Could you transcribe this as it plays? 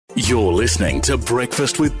You're listening to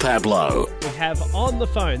Breakfast with Pablo. We have on the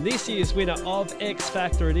phone this year's winner of X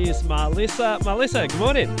Factor. It is Marlisa. Marlisa, good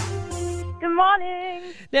morning. Good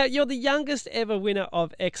morning. Now, you're the youngest ever winner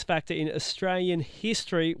of X Factor in Australian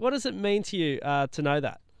history. What does it mean to you to know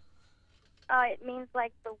that? It means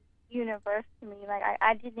like the universe to me. Like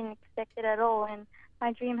I didn't expect it at all, and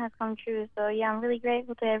my dream has come true. So yeah, I'm really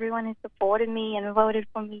grateful to everyone who supported me and voted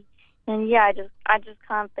for me. And yeah, I just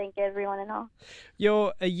can't thank everyone enough.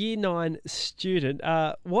 You're a Year 9 student.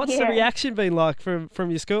 What's the reaction been like from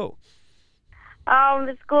your school?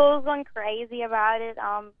 The school's gone crazy about it.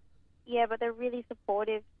 Yeah, but they're really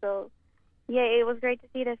supportive. So yeah, it was great to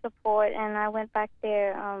see their support. And I went back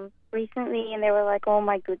there recently, and they were like, "Oh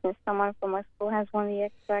my goodness, someone from my school has won the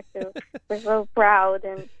X Factor." We're so proud.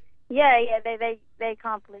 And yeah, they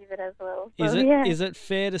can't believe it as well. So, is it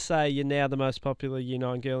fair to say you're now the most popular Year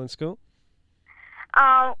 9 girl in school?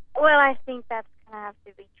 Well, I think that's gonna have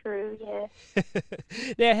to be true. Yeah.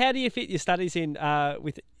 Now, how do you fit your studies in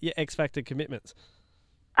with your X Factor commitments?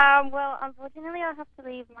 Well, unfortunately, I'll have to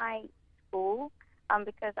leave my school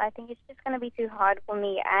because I think it's just going to be too hard for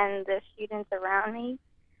me and the students around me.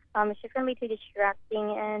 It's just going to be too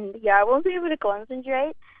distracting, and yeah, I won't be able to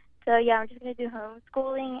concentrate. So yeah, I'm just going to do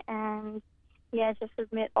homeschooling and yeah, just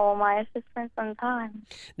submit all my assessments on time.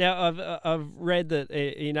 Now, I've read that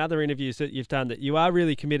in other interviews that you've done that you are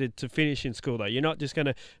really committed to finishing school, though. You're not just going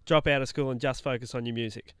to drop out of school and just focus on your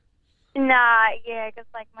music. Nah, yeah, because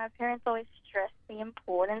like my parents always stress the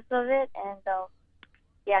importance of it, and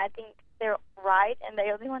yeah, I think they're right, and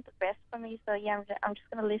they only want the best for me. So yeah, I'm just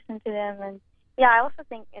gonna listen to them, and yeah, I also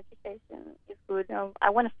think education is good.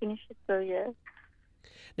 I want to finish it, so yeah.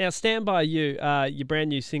 Now, Stand By You, your brand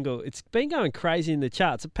new single, it's been going crazy in the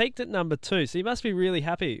charts. It peaked at number 2, so you must be really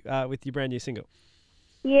happy with your brand new single.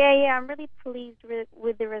 Yeah, I'm really pleased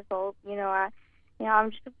with the result.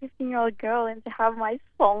 I'm just a 15-year-old girl, and to have my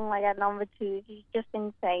song like at number 2 is just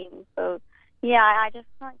insane. So, yeah, I just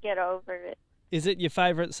can't get over it. Is it your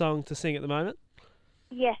favourite song to sing at the moment?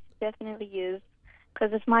 Yes, it definitely is.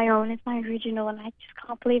 Because it's my own, it's my original, and I just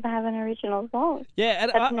can't believe I have an original song. Yeah,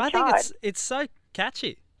 and I think it's so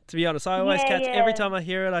catchy, to be honest. I always every time I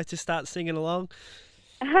hear it, I just start singing along.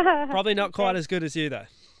 Probably not quite as good as you, though.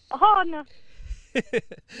 Oh, no.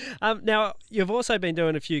 Now, you've also been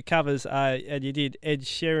doing a few covers, and you did Ed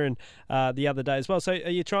Sheeran the other day as well. So are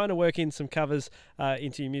you trying to work in some covers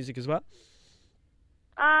into your music as well?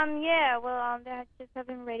 Yeah, well, they're just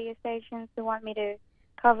having radio stations who want me to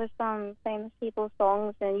cover some famous people's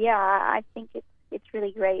songs, and yeah, I think it's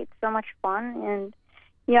really great. It's so much fun, and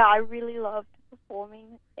yeah, I really love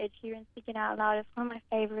performing Ed Sheeran Speaking Out Loud. It's one of my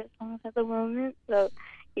favorite songs at the moment, so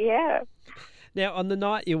yeah. Now, on the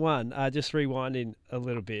night you won, just rewinding a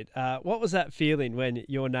little bit, what was that feeling when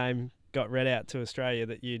your name got read out to Australia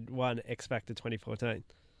that you'd won X Factor 2014?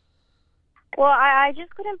 Well, I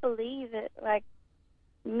just couldn't believe it. Like,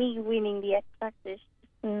 me winning the X Factor is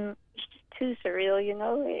it's just too surreal, you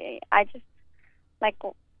know? I just, like,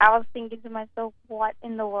 I was thinking to myself, what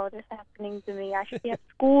in the world is happening to me? I should be at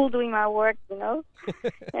school doing my work, you know?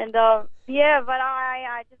 And, yeah, but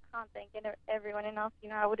I just can't thank everyone enough. You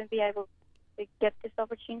know, I wouldn't be able to get this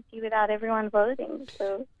opportunity without everyone voting.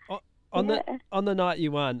 So on the night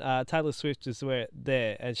you won, Taylor Swift was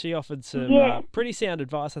there, and she offered some pretty sound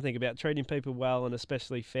advice, I think, about treating people well, and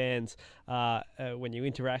especially fans when you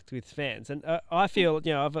interact with fans. And I feel,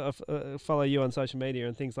 you know, I follow you on social media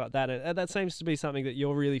and things like that, and that seems to be something that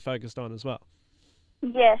you're really focused on as well.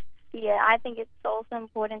 Yes, yeah, I think it's also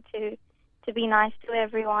important to be nice to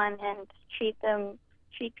everyone and treat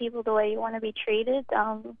people the way you want to be treated.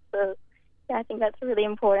 So yeah, I think that's really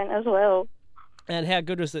important as well. And how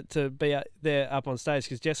good was it to be there up on stage?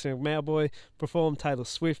 Because Jessica Mauboy performed, Taylor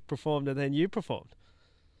Swift performed, and then you performed.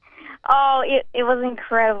 Oh, it was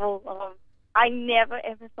incredible. I never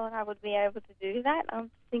ever thought I would be able to do that. I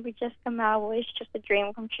think with Jessica Mauboy, it's just a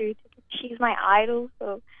dream come true. She's my idol,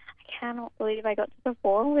 so I cannot believe I got to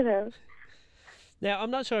perform with her. Now,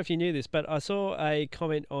 I'm not sure if you knew this, but I saw a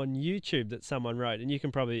comment on YouTube that someone wrote, and you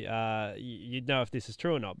can probably, you'd know if this is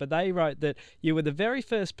true or not, but they wrote that you were the very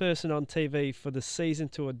first person on TV for the season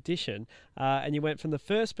to audition, and you went from the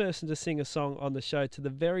first person to sing a song on the show to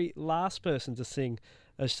the very last person to sing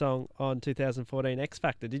a song on 2014 X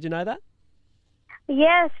Factor. Did you know that?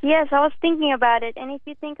 Yes, I was thinking about it, and if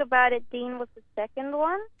you think about it, Dean was the second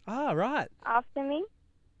one. Ah, right. After me.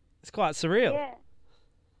 It's quite surreal. Yeah.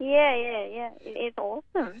 Yeah. It's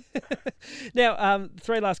awesome. Now,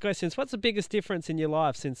 3 last questions. What's the biggest difference in your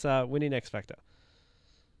life since winning X Factor?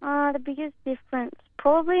 The biggest difference,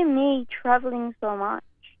 probably me traveling so much.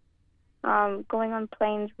 Going on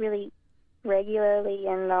planes really regularly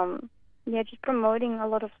and yeah, just promoting a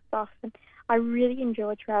lot of stuff. And I really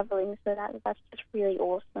enjoy traveling, so that's just really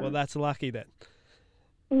awesome. Well, that's lucky then.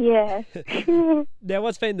 Yeah. Now,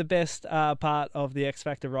 what's been the best part of the X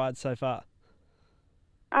Factor ride so far?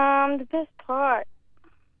 The best part,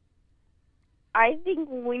 I think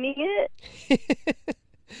winning it.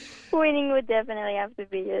 Winning would definitely have to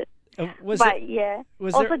be it. Yeah.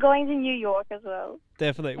 Also going to New York as well.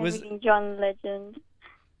 Definitely. And meeting John Legend.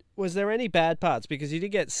 Was there any bad parts? Because you did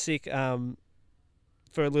get sick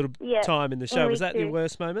for a little time in the show. Was that your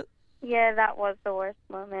worst moment? Yeah, that was the worst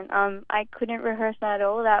moment. I couldn't rehearse at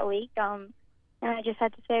all that week. And I just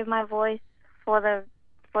had to save my voice for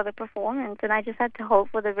the performance, and I just had to hope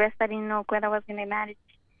for the best. I didn't know whether I was going to manage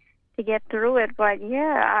to get through it, but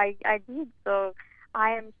yeah, I did. So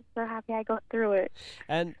I am just so happy I got through it.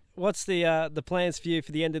 And what's the plans for you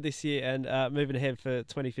for the end of this year and moving ahead for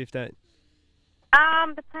 2015?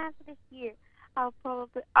 The plans for this year,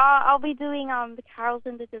 I'll be doing the Carols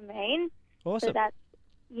in the Domain. Awesome. So that's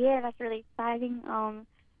really exciting.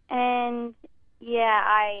 And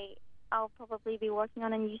yeah, I'll probably be working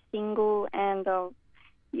on a new single and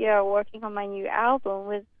working on my new album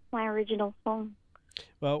with my original song.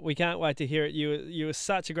 Well, we can't wait to hear it. You were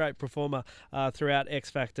such a great performer throughout X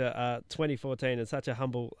Factor 2014 and such a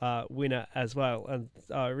humble winner as well. And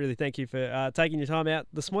I really thank you for taking your time out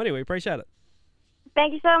this morning. We appreciate it.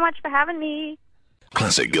 Thank you so much for having me.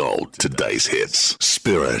 Classic Gold, today's hits.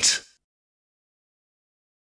 Spirit.